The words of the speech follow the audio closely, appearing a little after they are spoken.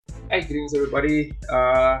Hey, greetings everybody.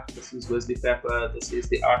 This is Wesley Pepper. This is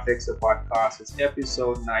the Art Lecture podcast. It's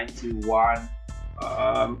episode 91.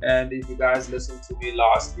 And if you guys listened to me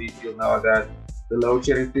last week, you'll know that the load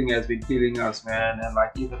shedding thing has been killing us, man. And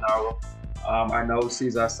like even now, I know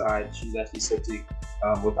Caesar's side, she's actually sitting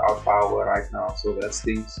without power right now, so that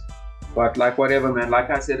stinks. But like whatever, man. Like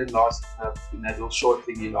I said in that little short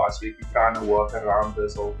thingy last week, we're trying to work around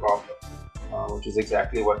this whole problem. Which is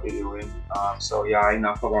exactly what we're doing. So yeah,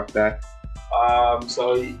 enough about that.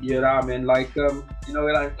 So yeah, I mean, like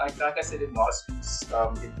I said in last week's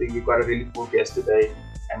thing, we got a really cool guest today,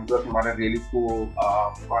 and we're talking about a really cool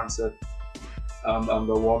concert, the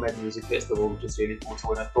WOMAD Music Festival, which is really cool. So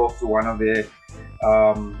we're gonna talk to one of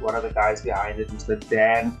the guys behind it, Mr.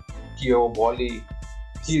 Dan Chiorboli.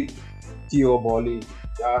 Chiorboli.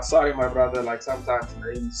 Yeah, sorry, my brother. Like sometimes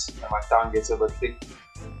names and my tongue gets a bit thick.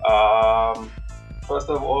 First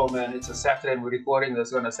of all, man, it's a Saturday and we're recording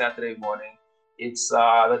this on a Saturday morning. It's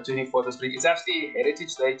the 24th of spring. It's actually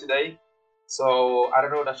Heritage Day today. So I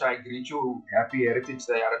don't know, should I greet you Happy Heritage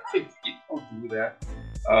Day? I don't know if you don't do that.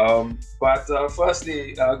 But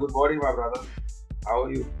firstly, good morning, my brother. How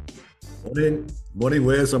are you? Morning,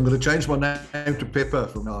 Wes. I'm going to change my name to Pepper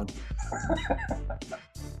from now on.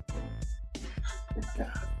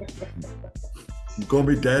 You call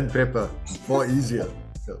me Dan Pepper. More easier.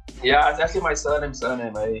 Yeah, it's actually my surname,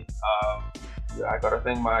 eh? I gotta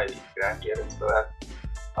thank my grandparents for that.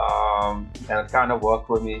 And it kind of worked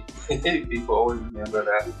for me. People always remember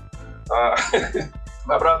that.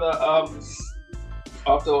 My brother,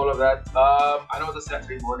 after all of that, I know it's a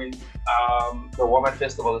Saturday morning. The WOMAD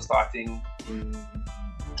Festival is starting in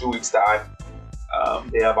 2 weeks' time.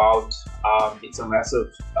 It's a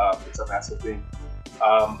massive thing.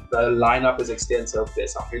 The lineup is extensive.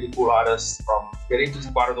 There's some really cool artists from very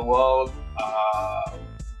interesting part of the world,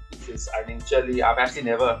 which is, I think, Chile. I actually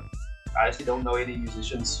don't know any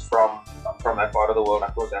musicians from that part of the world. I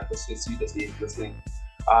thought that was seriously interesting.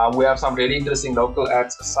 We have some really interesting local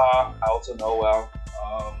acts. I also know well.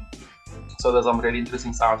 So there's some really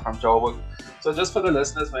interesting sounds from Joburg. So just for the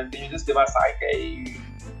listeners, man, can you just give us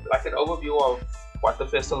like an overview of what the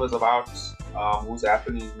festival is about, who's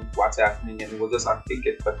happening, what's happening, and we'll just unpick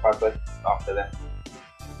it bit by bit after that.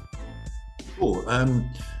 Cool.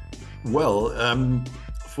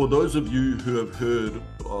 For those of you who have heard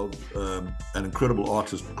of an incredible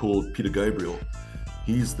artist called Peter Gabriel,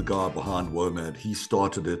 he's the guy behind WOMAD. He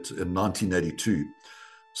started it in 1982.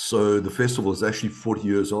 So the festival is actually 40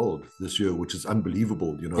 years old this year, which is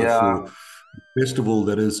unbelievable, for a festival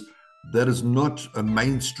that is not a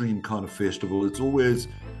mainstream kind of festival. It's always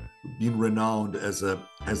been renowned as a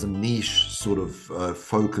niche sort of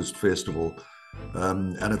focused festival,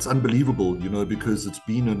 and it's unbelievable, because it's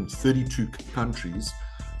been in 32 countries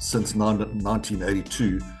since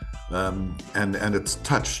 1982, and it's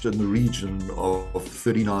touched in the region of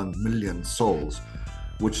 39 million souls,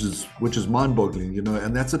 which is mind-boggling,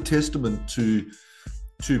 and that's a testament to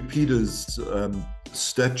Peter's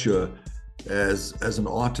stature as an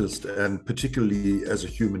artist, and particularly as a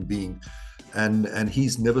human being, and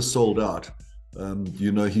he's never sold out.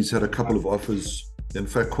 He's had a couple of offers, in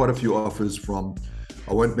fact quite a few offers from,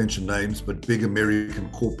 I won't mention names, but big American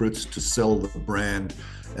corporates to sell the brand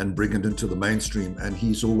and bring it into the mainstream, and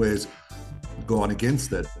he's always gone against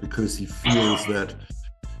that because he feels that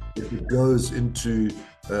if it goes into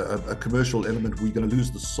a commercial element, we're going to lose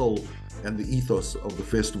the soul and the ethos of the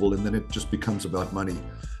festival, and then it just becomes about money.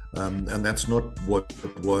 And that's not what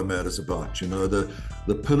WOMAD is about.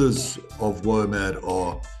 The pillars of WOMAD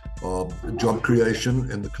are job creation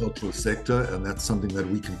in the cultural sector, and that's something that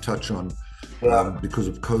we can touch on because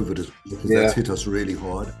of COVID, because that's hit us really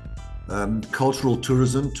hard. Cultural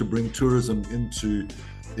tourism, to bring tourism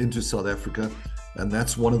into South Africa, and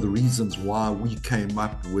that's one of the reasons why we came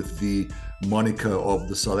up with the moniker of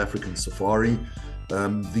the South African Safari,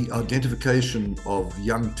 the identification of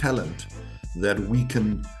young talent that we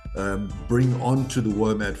can bring onto the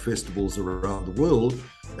WOMAD festivals around the world,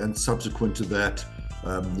 and subsequent to that,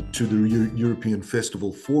 to the European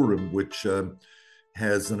Festival Forum, which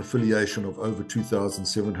has an affiliation of over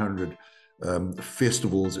 2,700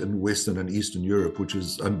 festivals in Western and Eastern Europe, which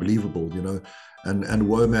is unbelievable, and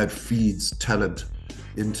WOMAD feeds talent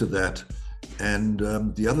into that. And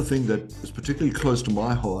the other thing that is particularly close to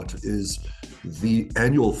my heart is the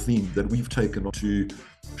annual theme that we've taken on to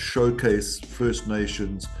showcase First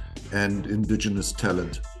Nations and Indigenous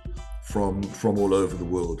talent from all over the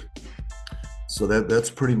world. So that's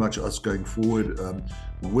pretty much us going forward.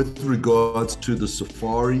 With regards to the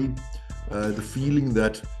safari, the feeling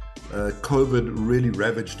that COVID really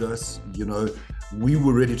ravaged us, we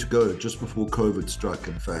were ready to go just before COVID struck,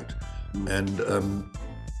 in fact. And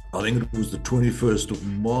I think it was the 21st of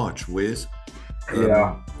March, Wes.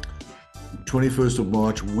 Yeah. 21st of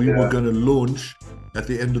March, we were going to launch at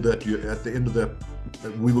the end of that year.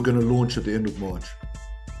 We were going to launch at the end of March.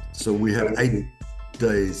 So we had 8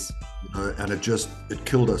 days, and it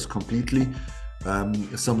killed us completely.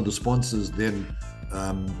 Some of the sponsors then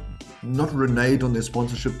not reneged on their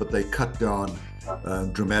sponsorship, but they cut down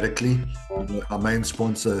dramatically. Our main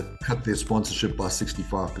sponsor cut their sponsorship by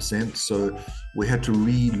 65%. So we had to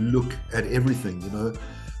re-look at everything,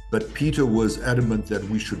 But Peter was adamant that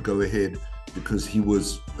we should go ahead because he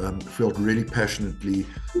felt really passionately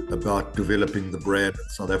about developing the brand in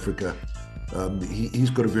South Africa. He's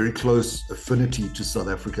got a very close affinity to South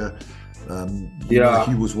Africa.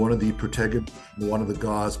 He was one of the protagonists, one of the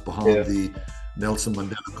guys behind the Nelson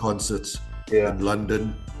Mandela concerts in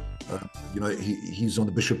London. He's on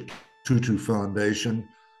the Bishop Tutu Foundation.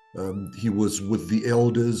 He was with the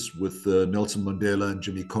elders, with Nelson Mandela and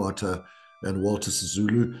Jimmy Carter and Walter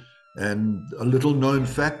Sisulu. And a little known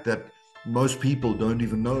fact that most people don't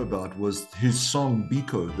even know about was his song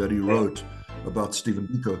Biko that he wrote about Stephen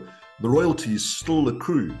Biko. The royalties still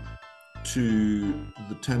accrue to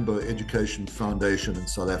the Tambo Education Foundation in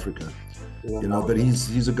South Africa. But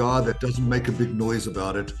he's a guy that doesn't make a big noise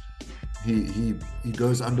about it. He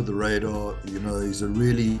goes under the radar. He's a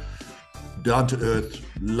really down-to-earth,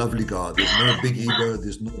 lovely guy. There's no big ego.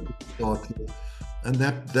 There's no big start. And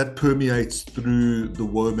that permeates through the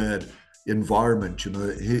WOMAD environment.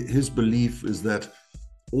 His belief is that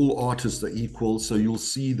all artists are equal. So you'll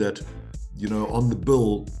see that, on the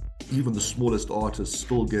bill, even the smallest artist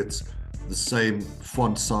still gets the same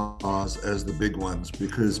font size as the big ones,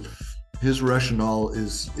 because his rationale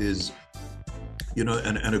is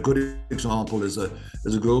and a good example is a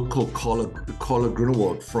girl called Carla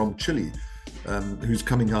Grunewald from Chile, who's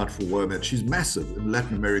coming out for WOMAD. She's massive in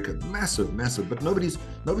Latin America, massive, but nobody's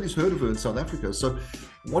heard of her in South Africa. So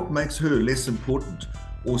what makes her less important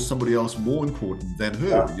or somebody else more important than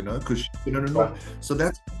her, because so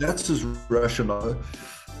that's his rationale.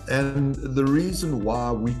 And the reason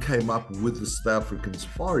why we came up with the South African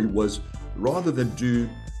Safari was, rather than do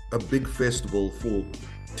a big festival for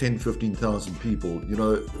 10, 15,000 people,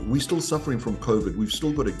 we're still suffering from COVID. We've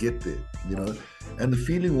still got to get there, and the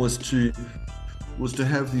feeling was to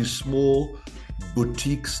have these small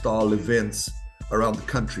boutique style events around the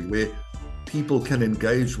country where people can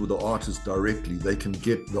engage with the artists directly.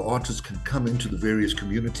 The artists can come into the various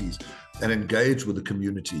communities and engage with the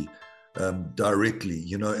community directly,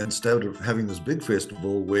 instead of having this big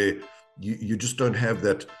festival where you just don't have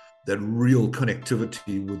that real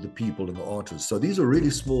connectivity with the people and the artists. So these are really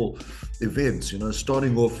small events,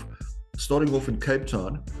 starting off in Cape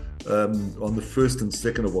Town on the 1st and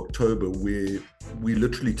 2nd of October, where we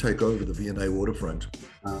literally take over the V&A waterfront.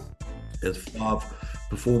 There's 5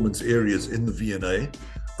 performance areas in the V&A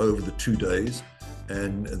over the 2 days.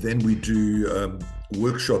 And then we do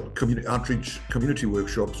community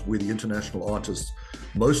workshops where the international artists,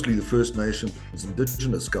 mostly the First Nations,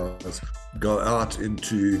 Indigenous guys, go out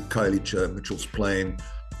into Khayelitsha, Mitchell's Plain,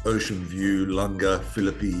 Ocean View, Langa,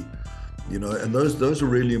 Philippi, and those are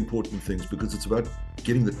really important things, because it's about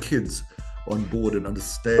getting the kids on board and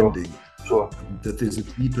understanding that there's a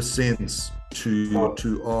deeper sense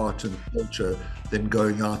to art and culture than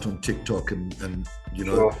going out on TikTok and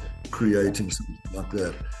creating something like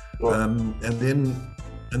that.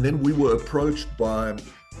 And then we were approached by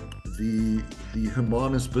the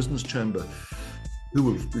Hermanus Business Chamber,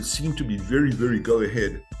 who seemed to be very, very go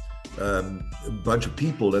ahead, a bunch of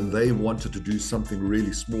people, and they wanted to do something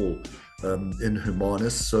really small in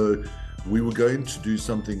Hermanus. So we were going to do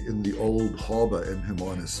something in the old harbour in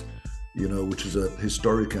Hermanus, which is a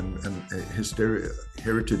historic and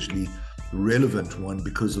heritagely relevant one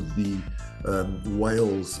because of the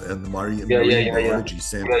whales and the marine biology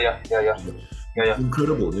center.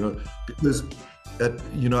 Incredible, because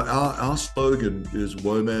our slogan is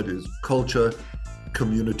WOMAD is culture,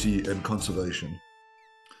 community, and conservation.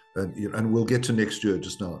 And we'll get to next year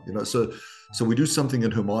just now, so we do something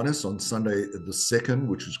in Hermanus on Sunday the 2nd,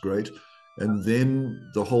 which is great. And then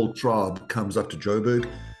the whole tribe comes up to Joburg.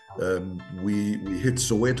 We hit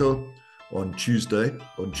Soweto on Tuesday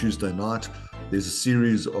night. There's a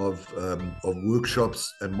series of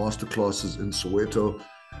workshops and masterclasses in Soweto.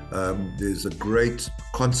 There's a great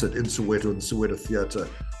concert in Soweto, in the Soweto Theatre,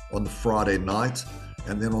 on the Friday night.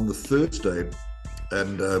 And then on the Thursday,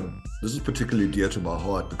 and this is particularly dear to my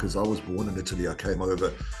heart because I was born in Italy. I came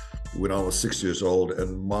over when I was 6 years old,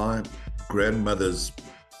 and my grandmother's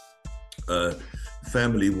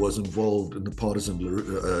family was involved in the partisan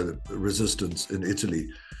resistance in Italy.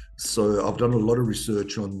 So I've done a lot of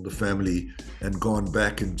research on the family and gone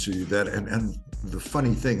back into that. And the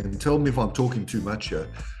funny thing, and tell me if I'm talking too much here.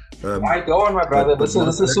 I go on, my brother. This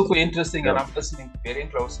is super interesting, yeah. and I'm listening very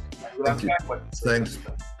closely. Thank you. Thanks.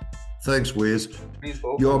 Thanks, Wes. Please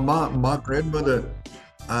go. My grandmother.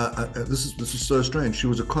 This is so strange. She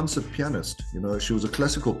was a concert pianist. You know, she was a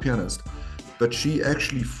classical pianist, but she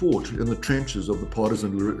actually fought in the trenches of the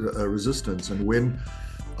partisan resistance. And when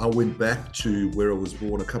I went back to where I was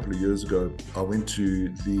born a couple of years ago, I went to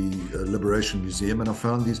the Liberation Museum, and I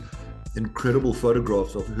found these incredible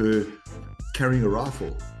photographs of her carrying a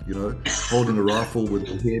rifle, you know, holding a rifle with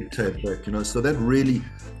her head taped back, you know. So that really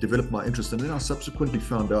developed my interest. And then I subsequently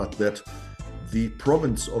found out that the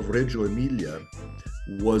province of Reggio Emilia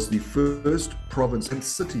was the first province and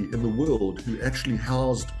city in the world who actually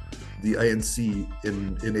housed the ANC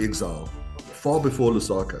in exile, far before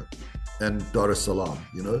Lusaka and Dar es Salaam,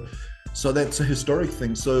 you know. So that's a historic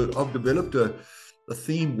thing. So I've developed a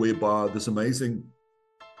theme whereby this amazing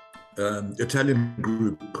Italian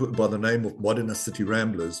group by the name of Modernist City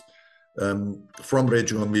Ramblers from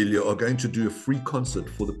Reggio Emilia are going to do a free concert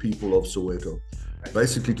for the people of Soweto,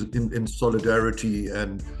 basically in solidarity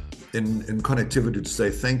and in connectivity to say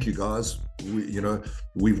thank you guys.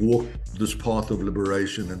 We've walked this path of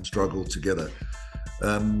liberation and struggle together.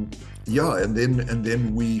 And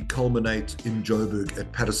then we culminate in Joburg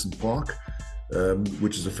at Patterson Park,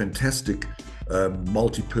 which is a fantastic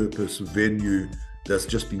multi-purpose venue that's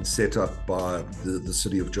just been set up by the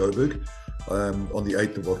city of Joburg on the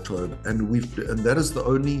 8th of October. And that is the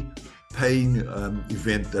only paying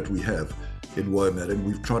event that we have in WOMAD, and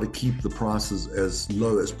we've tried to keep the prices as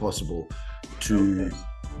low as possible to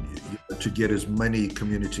get as many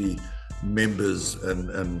community members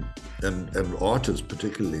and artists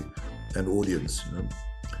particularly, and audience, you know.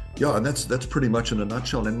 Yeah, and that's pretty much in a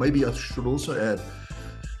nutshell. And maybe I should also add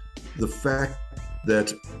the fact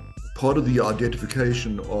that part of the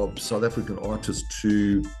identification of South African artists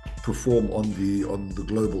to perform on the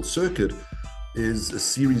global circuit is a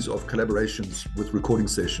series of collaborations with recording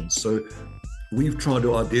sessions. So we've tried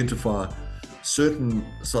to identify certain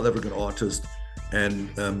South African artists and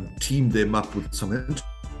team them up with some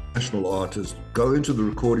international artists, go into the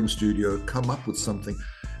recording studio, come up with something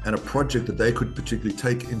and a project that they could particularly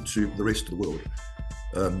take into the rest of the world.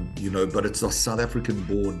 But it's a South African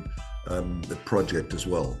born project as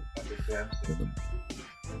well.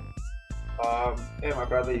 Hey, my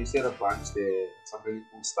brother, you said a bunch there, some really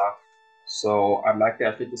cool stuff. So I'd like to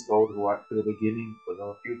actually just go to the beginning, because there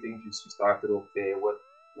are a few things you started off there with,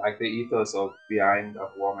 like the ethos of behind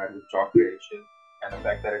WOMAD with job creation, and the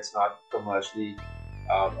fact that it's not commercially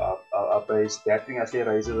based. That thing actually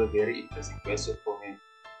raises a very interesting question for me,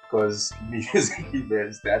 because music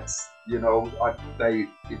events, that's,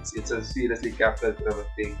 it's a seriously capital driven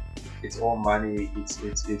thing. It's all money. It's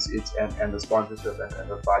and the sponsorship and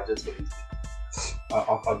the budgets for these things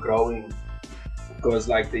are growing. Because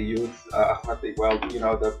like the youth, the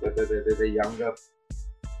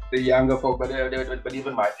younger folk, but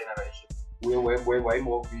even my generation, we're way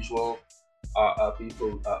more visual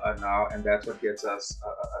people now, and that's what gets us,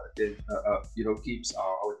 keeps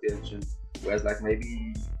our attention. Whereas like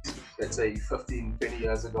maybe, let's say 15, 20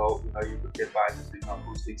 years ago, you could get by just doing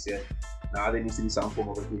acoustics here. Now there needs to be some form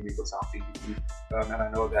of a gimmick or something. And I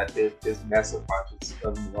know that there's massive budgets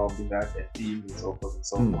involved in that, and teams and so forth and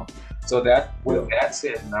so on. So that, with that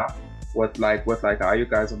said, now with how you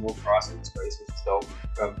guys are more crossing space, which is dope,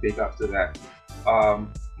 big up to that.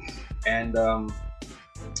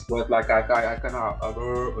 But like I kind of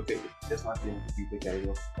okay, there's nothing to keep it carry.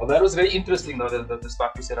 Well, that was very interesting though, the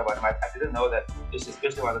stuff you said about him. I didn't know that,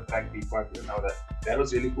 especially about the track beat part. I didn't know that. That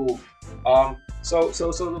was really cool. So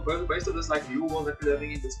based on this like new world that we're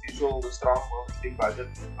living in, this visual, the strong world, this big budget,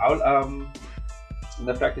 and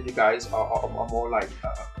the fact that you guys are more like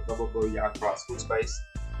young crossfoot space.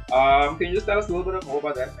 Can you just tell us a little bit more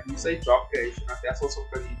about that? And you say job creation, that's also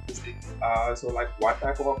pretty interesting. So like what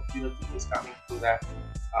type of opportunity is coming through that,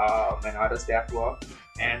 and how does that work?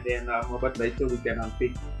 And then a bit later we can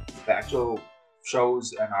unpick the actual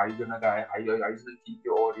shows and how you're gonna keep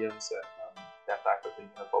your audience and that type of thing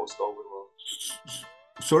in a post-COVID world.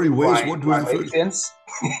 Sorry, Wes, what was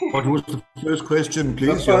the first question,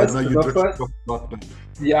 please? The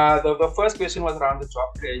first question was around the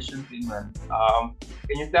job creation thing, man.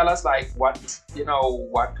 Can you tell us like what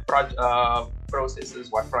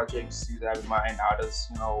processes, what projects you have in mind? How does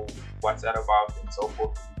what's that about and so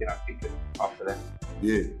forth? You can unpick it after that.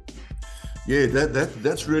 Yeah,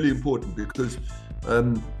 that's really important, because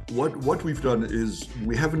what we've done is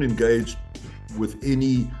we haven't engaged with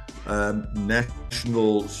any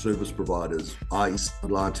national service providers, i.e.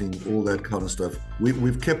 lighting, all that kind of stuff.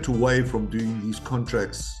 We've kept away from doing these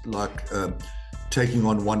contracts like taking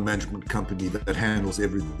on one management company that handles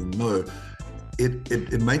everything. No,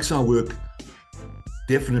 it makes our work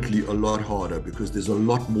definitely a lot harder, because there's a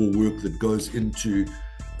lot more work that goes into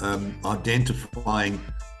identifying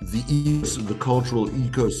the cultural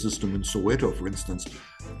ecosystem in Soweto, for instance.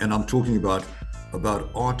 And I'm talking about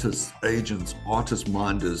artists, agents, artist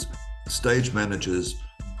minders, stage managers,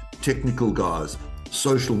 technical guys,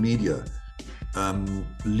 social media,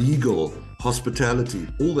 legal, hospitality,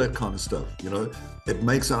 all that kind of stuff. You know, it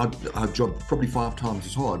makes our job probably 5 times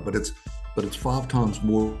as hard, but it's 5 times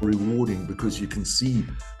more rewarding, because you can see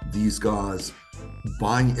these guys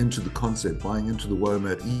buying into the concept, buying into the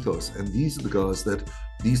WOMAD ethos. And these are the guys that,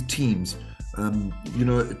 these teams, you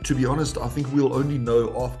know, to be honest, I think we'll only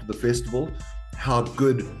know after the festival how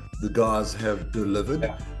good the guys have delivered.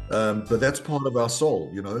 Yeah. But that's part of our soul,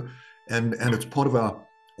 you know, and it's part of our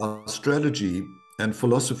strategy and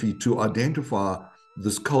philosophy to identify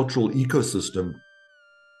this cultural ecosystem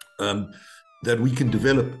that we can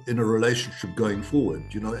develop in a relationship going forward,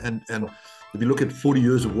 you know. And if you look at 40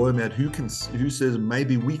 years of WOMAD, who says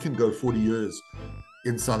maybe we can go 40 years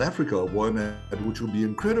in South Africa of WOMAD, which would be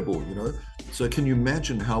incredible, you know. So can you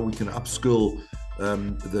imagine how we can upskill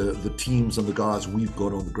the teams and the guys we've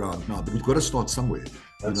got on the ground now? But we've got to start somewhere,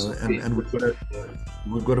 you know. And we've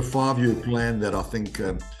got a 5-year plan that I think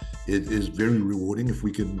is very rewarding if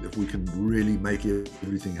we can really make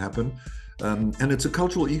everything happen. And it's a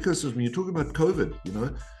cultural ecosystem. You're talking about COVID, you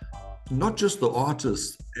know, not just the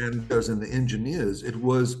artists and the engineers. It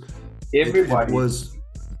was everybody. It was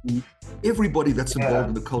everybody that's involved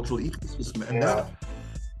in the cultural ecosystem. And that,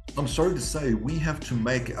 I'm sorry to say, we have to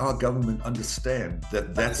make our government understand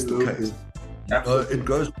that that's the case. It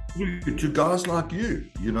goes to guys like you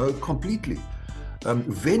know, completely.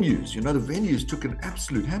 Venues, you know, the venues took an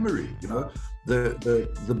absolute hammering, you know.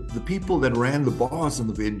 The people that ran the bars and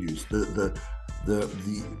the venues,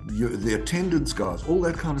 the attendance guys, all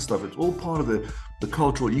that kind of stuff, it's all part of the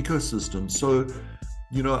cultural ecosystem. So,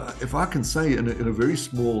 you know, if I can say in a very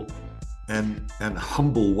small and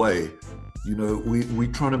humble way, you know, we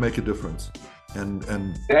trying to make a difference, and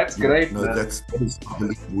that's great. Know, that is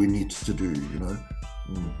what we need to do, you know.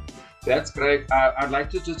 That's great. I'd like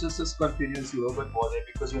to just continue a little bit more there,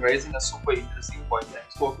 because you're raising a super interesting point. And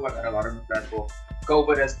spoke about that a lot on the platform.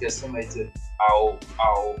 COVID has decimated our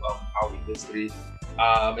industry.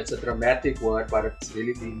 It's a dramatic word, but it's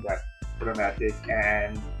really been that dramatic.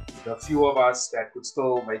 And the few of us that could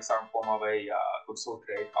still make some form of could still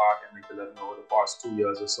create art and make a living over the past 2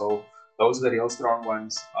 years or so, those are the real strong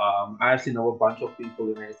ones. I actually know a bunch of people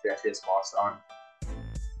in the industry that has passed on,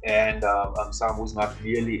 and some who's not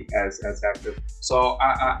really as active. So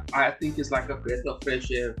I think it's like a breath of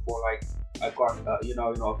fresh air for like a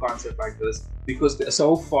concept like this, because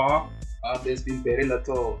so far there's been very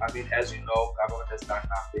little. I mean, as you know, government has done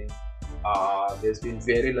nothing. There's been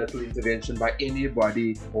very little intervention by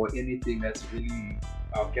anybody or anything that's really,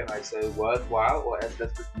 how can I say, worthwhile, or as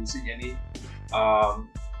that's producing any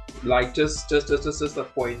like just a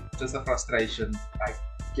point, just a frustration. I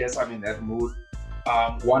guess I'm in that mood.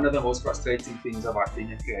 One of the most frustrating things about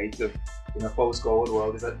being a creative in a post-COVID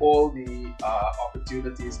world is that all the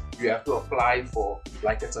opportunities you have to apply for,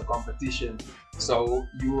 like it's a competition. So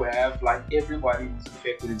you have like everybody who's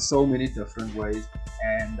affected in so many different ways,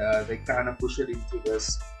 and they kind of push it into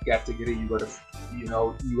this category. You got to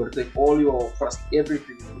take all your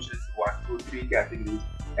everything and push it into 1, 2, 3 categories,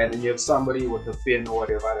 and then you have somebody with a pen or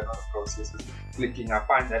whatever. I don't know, the process is clicking. I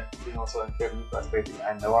find that thing also incredibly frustrating.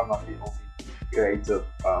 I know I'm not the only creative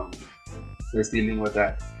that's dealing with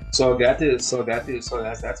that. So that's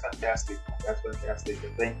fantastic. That's fantastic.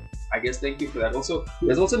 And thank you for that. Also,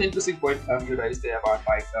 there's also an interesting point you raised there about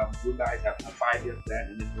like you guys having a 5-year plan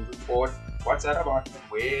and then moving forward. What's that about?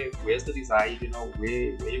 Where's the desire? You know, where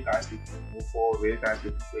you guys looking to move forward? Where you guys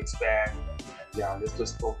looking to expand? And yeah, let's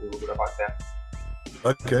just talk a little bit about that.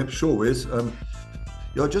 Okay, sure, Wes.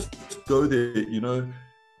 Yeah, just go there. You know,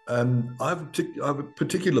 I have a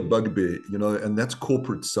particular bugbear, you know, and that's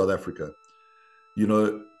corporate South Africa. You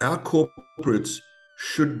know, our corporates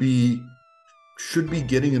should be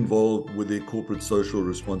getting involved with their corporate social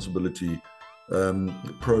responsibility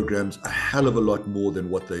programs a hell of a lot more than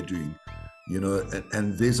what they're doing. You know,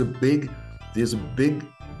 and there's a big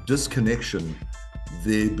disconnection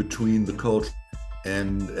there between the culture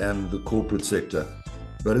and the corporate sector.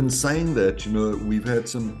 But in saying that, you know, we've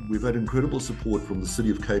had incredible support from the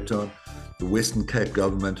City of Cape Town, the Western Cape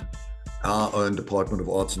government, our own Department of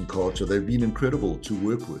Arts and Culture. They've been incredible to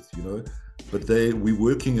work with, you know. but we're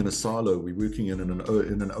working in a silo. We're working in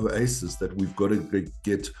an oasis that we've got to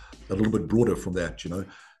get a little bit broader from that,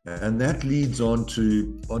 and that leads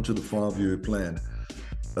onto the 5-year plan.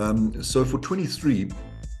 So for 23,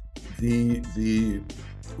 the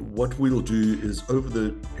what we'll do is over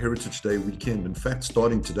the Heritage Day weekend, in fact,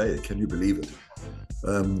 starting today, can you believe it?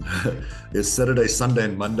 It's Saturday, Sunday,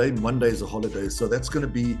 and Monday. Monday is a holiday, so that's going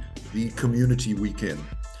to be the community weekend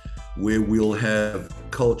where we'll have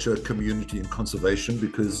culture, community, and conservation,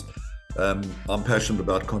 because I'm passionate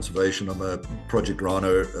about conservation. I'm a Project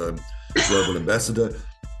Rhino global ambassador.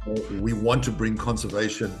 We want to bring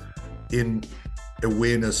conservation in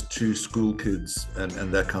awareness to school kids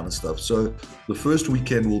and that kind of stuff. So the first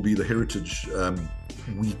weekend will be the Heritage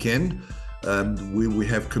weekend, where we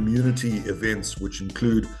have community events which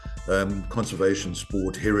include conservation,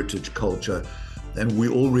 sport, heritage, culture. And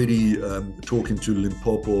we're already talking to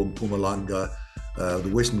Limpopo, Mpumalanga, the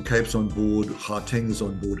Western Cape's on board, Gauteng is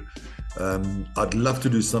on board. I'd love to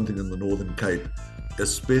do something in the Northern Cape,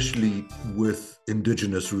 especially with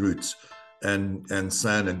indigenous roots and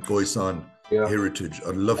San and Khoisan heritage.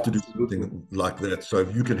 I'd love to do something like that. So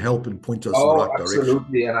if you can help and point us in the right direction.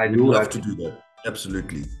 Absolutely, and I would love to do that.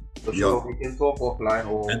 Absolutely. For sure, we can talk offline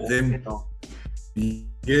and then,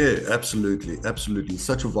 yeah, absolutely.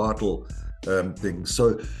 Such a vital thing.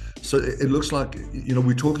 So it looks like,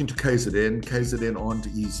 we're talking to KZN. KZN aren't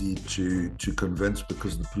easy to convince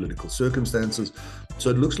because of the political circumstances. So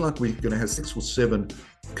it looks like we're going to have 6 or 7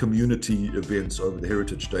 community events over the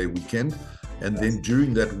Heritage Day weekend. And then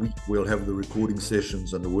during that week, we'll have the recording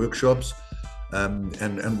sessions and the workshops.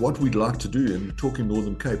 And what we'd like to do, in talking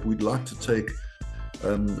Northern Cape, we'd like to take,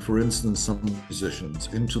 for instance, some musicians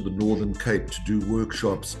into the Northern Cape to do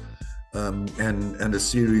workshops and a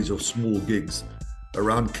series of small gigs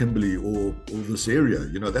around Kimberley or this area.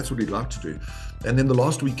 That's what we'd like to do. And then the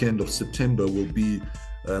last weekend of September will be,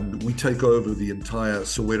 we take over the entire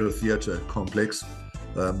Soweto Theatre complex.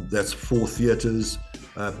 That's 4 theatres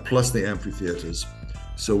plus the amphitheatres.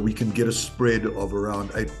 So we can get a spread of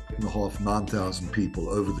around 8,500, 9,000 people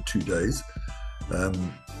over the 2 days,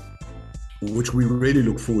 which we really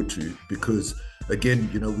look forward to, because again,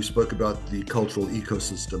 we spoke about the cultural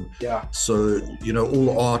ecosystem. Yeah. So,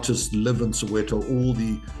 all artists live in Soweto, all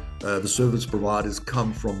the service providers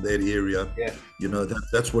come from that area. Yeah.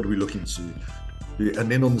 That's what we're looking to do.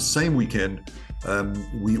 And then on the same weekend,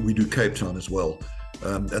 we do Cape Town as well.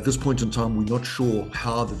 At this point in time, we're not sure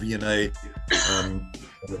how the V&A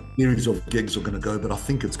series of gigs are going to go, but I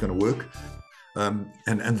think it's going to work.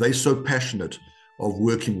 And they're so passionate of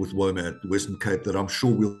working with WOMAD, the Western Cape, that I'm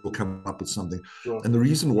sure we'll come up with something. Sure. And the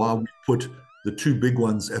reason why we put the 2 big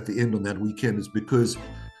ones at the end on that weekend is because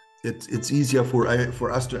it's easier for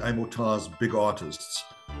us to amortize big artists.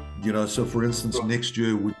 So for instance, sure, next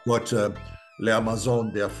year we've got Les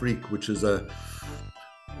Amazones d'Afrique, which is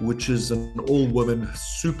an all-women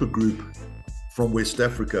super group from West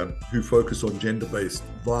Africa who focus on gender-based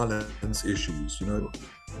violence issues,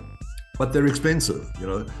 but they're expensive,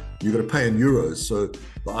 you've got to pay in euros. So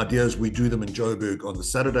the idea is we do them in Joburg on the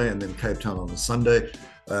Saturday and then Cape Town on the Sunday.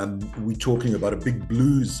 We're talking about a big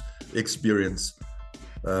blues experience.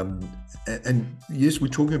 And yes, we're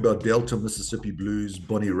talking about Delta Mississippi blues,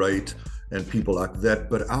 Bonnie Raitt, and people like that.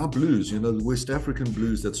 But our blues, the West African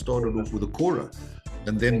blues that started off with a kora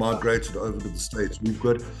and then migrated over to the States. We've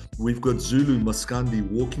got Zulu Maskandi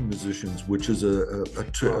walking musicians, which is a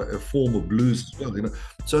form of blues as well.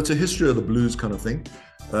 So it's a history of the blues kind of thing.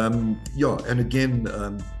 And again,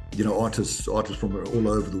 artists from all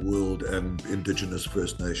over the world and Indigenous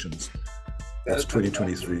First Nations. That's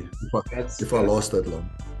 2023. If I last that long.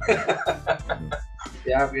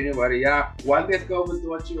 Yeah, anybody. Yeah, one that COVID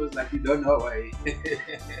taught you was like, you don't know,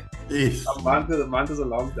 Yes. A month is a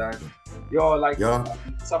long time.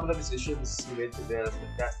 Some of the musicians who went to there is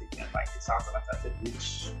fantastic, and it sounds like such a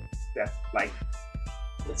rich,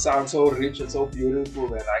 it sounds so rich and so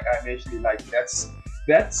beautiful, and I'm actually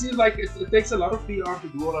that seems like it takes a lot of PR to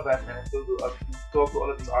do all of that, man. To talk to all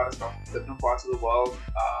of these artists from different parts of the world.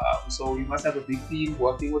 So you must have a big team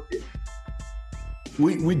working with you.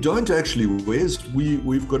 We don't actually, Wes.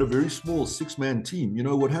 We've got a very small 6-man team.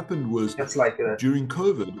 What happened was during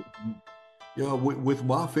COVID, with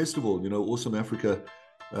my festival, Awesome Africa,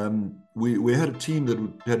 we had a team that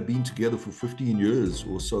had been together for 15 years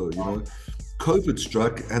or so. COVID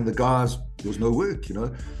struck and the guys, there was no work,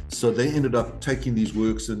 so they ended up taking these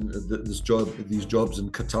works and these jobs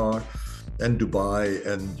in Qatar and Dubai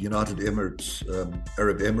and United Emirates,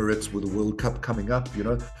 Arab Emirates, with the World Cup coming up,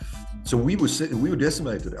 So we were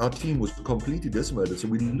decimated. Our team was completely decimated. So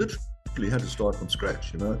we literally literally had to start from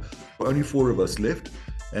scratch. Only 4 of us left,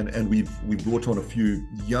 and we brought on a few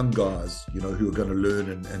young guys, who are going to learn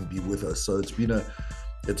and be with us. So it's been a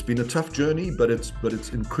tough journey, but it's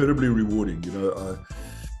incredibly rewarding. I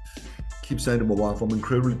keep saying to my wife, I'm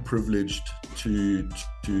incredibly privileged to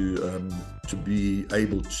be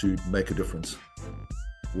able to make a difference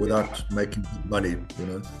without making money.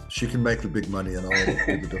 She can make the big money, and I'll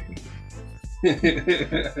do the difference.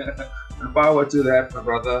 Power to that, my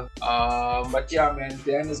brother. But yeah, man,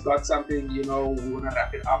 Dan has got something. We want to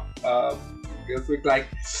wrap it up real quick,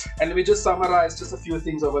 and let me just summarize just a few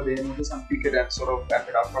things over there, and we'll just unpick it and sort of wrap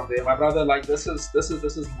it up from there, my brother. This is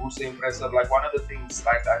mostly impressive. One of the things,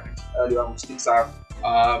 like I mentioned earlier, which sticks out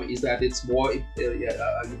is that it's more.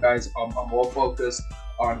 You guys are more focused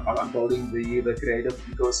on building the creative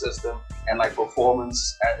ecosystem, and performance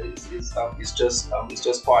is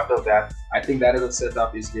just part of that. I think that as a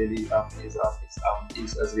setup is really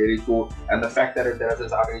is really cool, and the fact that it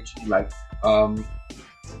is actually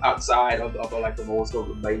outside of the most of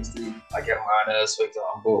the mainstream, like Hermanas, for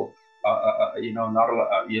example, not a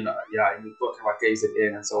lot, you're talking about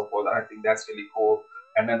KZN and so forth. I think that's really cool,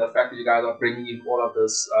 and then the fact that you guys are bringing in all of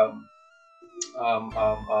this.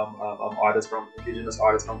 Artists indigenous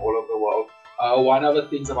artists from all over the world. One of the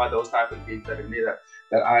things about those type of gigs that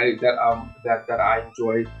I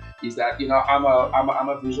enjoy is that I'm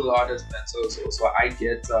a visual artist, man. So I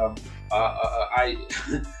get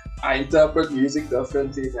I interpret music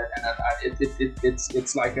differently, and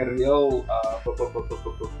it's like a real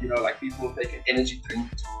people take an energy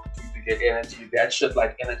drink to get energy. That shit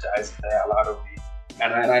energizes the hell out of me,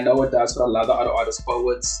 and I know it does for a lot of other artists,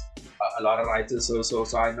 poets. A lot of writers, so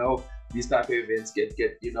I know these type of events get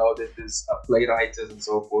that there's playwrights and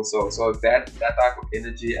so forth. So that type of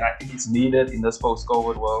energy, and I think it's needed in this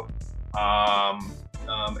post-COVID world.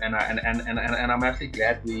 And I'm actually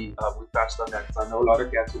glad we touched on that, because I know a lot of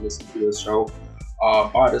cats who listen to this show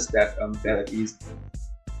artists that at least.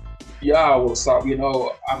 Yeah, well, so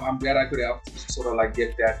I'm glad I could help to sort of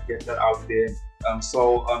get that out there.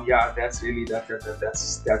 Yeah, that's really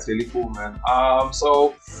that's really cool, man.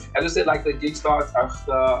 So as I said, the gig starts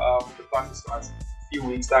after the party starts in a few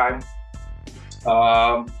weeks time.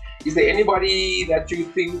 Is there anybody that you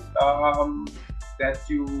think that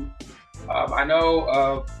you I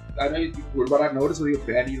know what I've noticed with your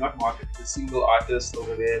band, you're not marketing a single artist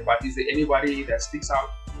over there, but is there anybody that sticks out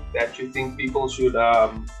that you think people should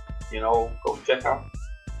go check out?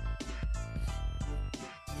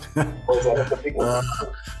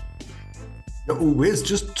 Wes,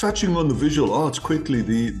 just touching on the visual arts quickly,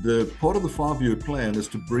 the part of the 5-year plan is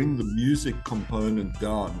to bring the music component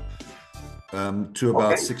down to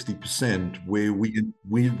about 60%, where we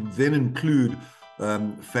then include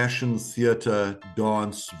fashion, theater,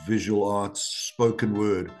 dance, visual arts, spoken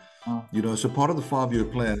word. So part of the 5-year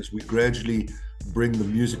plan is we gradually bring the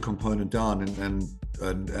music component down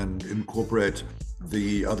and incorporate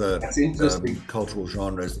the other cultural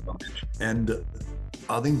genres. And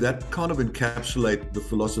I think that kind of encapsulates the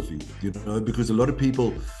philosophy, because a lot of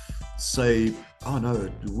people say, oh no,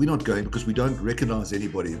 we're not going because we don't recognize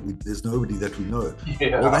anybody. There's nobody that we know.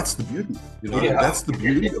 Yeah. Well, that's the beauty, that's the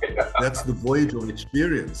beauty of it. That's the voyage of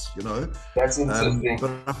experience, That's interesting.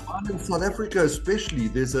 But I find in South Africa especially,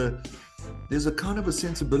 there's a kind of a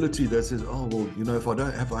sensibility that says, oh, well,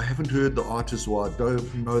 if I haven't heard the artists, or I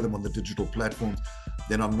don't know them on the digital platforms,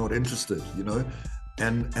 then I'm not interested,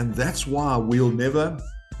 and that's why we never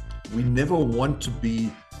want to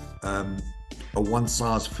be a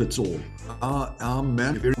one-size-fits-all. Our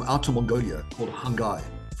man from Outer Mongolia, called Hangai,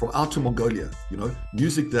 from Outer Mongolia,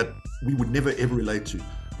 music that we would never ever relate to.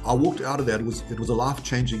 I walked out of that, it was a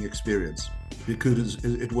life-changing experience, because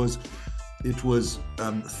it was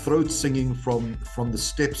throat singing from the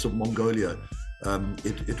steppes of Mongolia.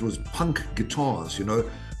 It was punk guitars,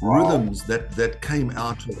 rhythms that came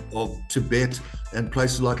out of Tibet and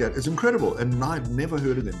places like that. It's incredible, and I'd never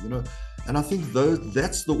heard of them, And I think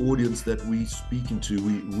that's the audience that we speak into.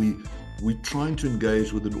 We're trying to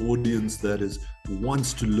engage with an audience that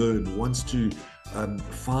wants to learn, wants to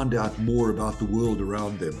find out more about the world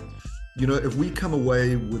around them. If we come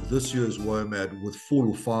away with this year's WOMAD with 4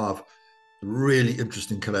 or 5 really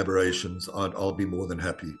interesting collaborations, I'll be more than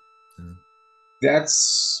happy.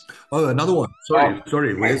 That's another one.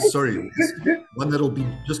 Sorry, Wes. Sorry. One that'll be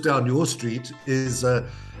just down your street is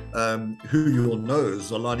who you'll know,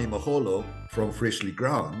 Zolani Maholo from Freshly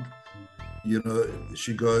Ground.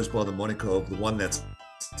 She goes by the moniker of the one that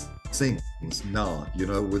sings now.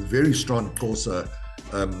 With very strong Xhosa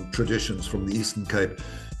traditions from the Eastern Cape.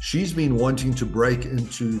 She's been wanting to break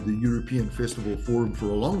into the European Festival Forum for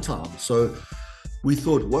a long time. So we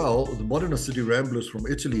thought, well, the Modern City Ramblers from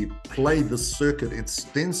Italy play this circuit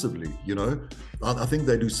extensively. I think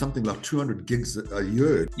they do something like 200 gigs a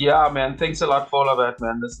year. Yeah, man. Thanks a lot for all of that,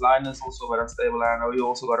 man. This line is also very unstable. I know you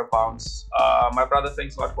also got a bounce. My brother,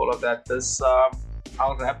 thanks a lot for all of that.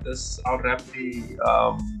 I'll wrap the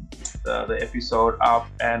episode up,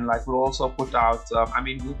 and like we'll also put out. We'll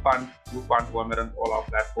fund WOMAD on all our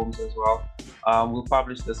platforms as well. We'll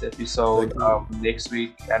publish this episode next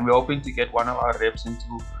week, and we're hoping to get one of our reps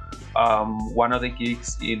into one of the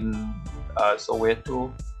gigs in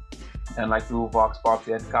Soweto, and like do Vox Pops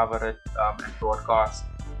and cover it and broadcast.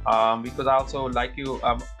 Because also like you,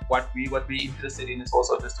 what we're interested in is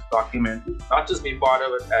also just to document, not just be part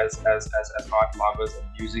of it as art lovers and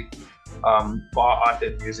music, bar art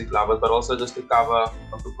and music lovers, but also just to cover,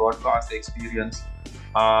 to broadcast the experience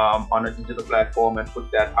on a digital platform and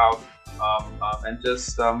put that out. And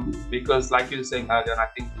just because, like you were saying earlier, I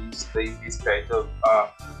think these creative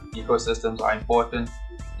ecosystems are important.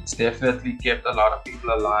 It's definitely kept a lot of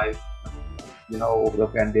people alive, over the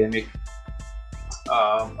pandemic.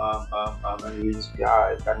 And we just,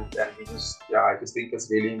 I just think it's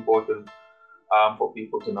really important for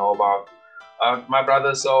people to know about. My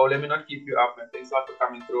brother, so let me not keep you up, man. Thanks a lot for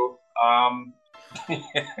coming through.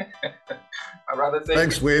 My brother,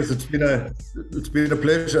 thanks, Wes. It's been a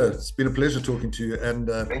pleasure. It's been a pleasure talking to you. And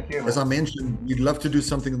thank you, as I mentioned, we'd love to do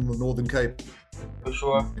something in the Northern Cape for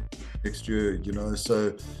sure next year.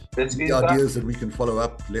 So the ideas that we can follow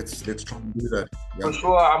up. Let's try and do that. Yeah. For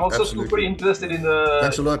sure. I'm also super interested in the.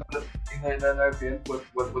 Thanks a lot. In the event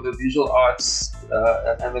with the visual arts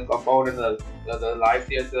and the component, the live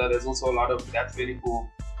theater. There's also a lot of that's really cool.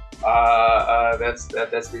 That's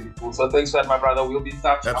really cool. So thanks for that, my brother. We'll be in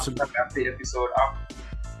touch after the episode up.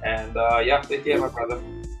 And take care, my brother.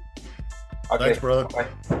 Okay. Thanks, brother. Bye.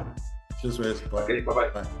 Cheers, Wes. Bye. Okay, bye-bye.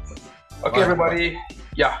 Bye. Okay, bye, everybody. Bye.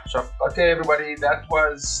 Yeah, sure. Okay, everybody. That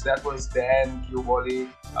was Dan Chiorboli.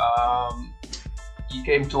 He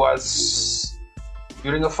came to us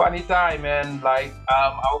during a funny time, and I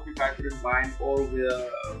hope you guys didn't mind all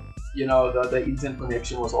the the internet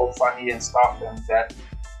connection was all funny and stuff, and that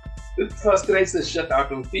it frustrates the shit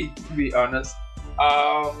out of me, to be honest.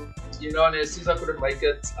 And Susan couldn't make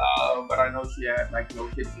it, but I know she had no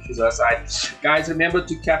kid issues aside. Guys, remember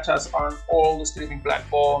to catch us on all the streaming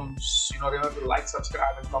platforms. Remember to like,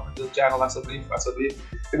 subscribe, and comment to the channel. As I believe.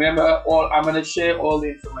 Remember, I'm going to share all the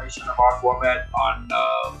information about WOMAD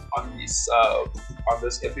on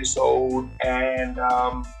this episode. And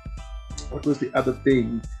what was the other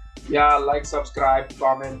thing? Yeah, like, subscribe,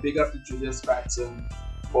 comment. Big up to Julius Patson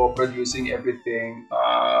for producing everything.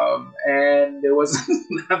 And there was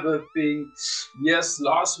another thing. Yes,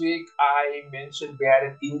 last week I mentioned we had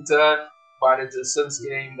an intern, but it's a since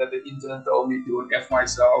game that the intern told me to F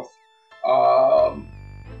myself.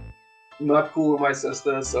 Not cool with my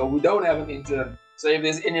sister, so we don't have an intern. So if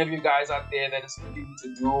there's any of you guys out there that is looking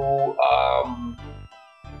to do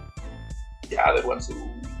that wants to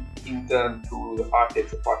intern to the Art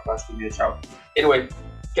Takes a Podcast, give me a shout. Anyway,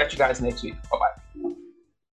 catch you guys next week. Bye.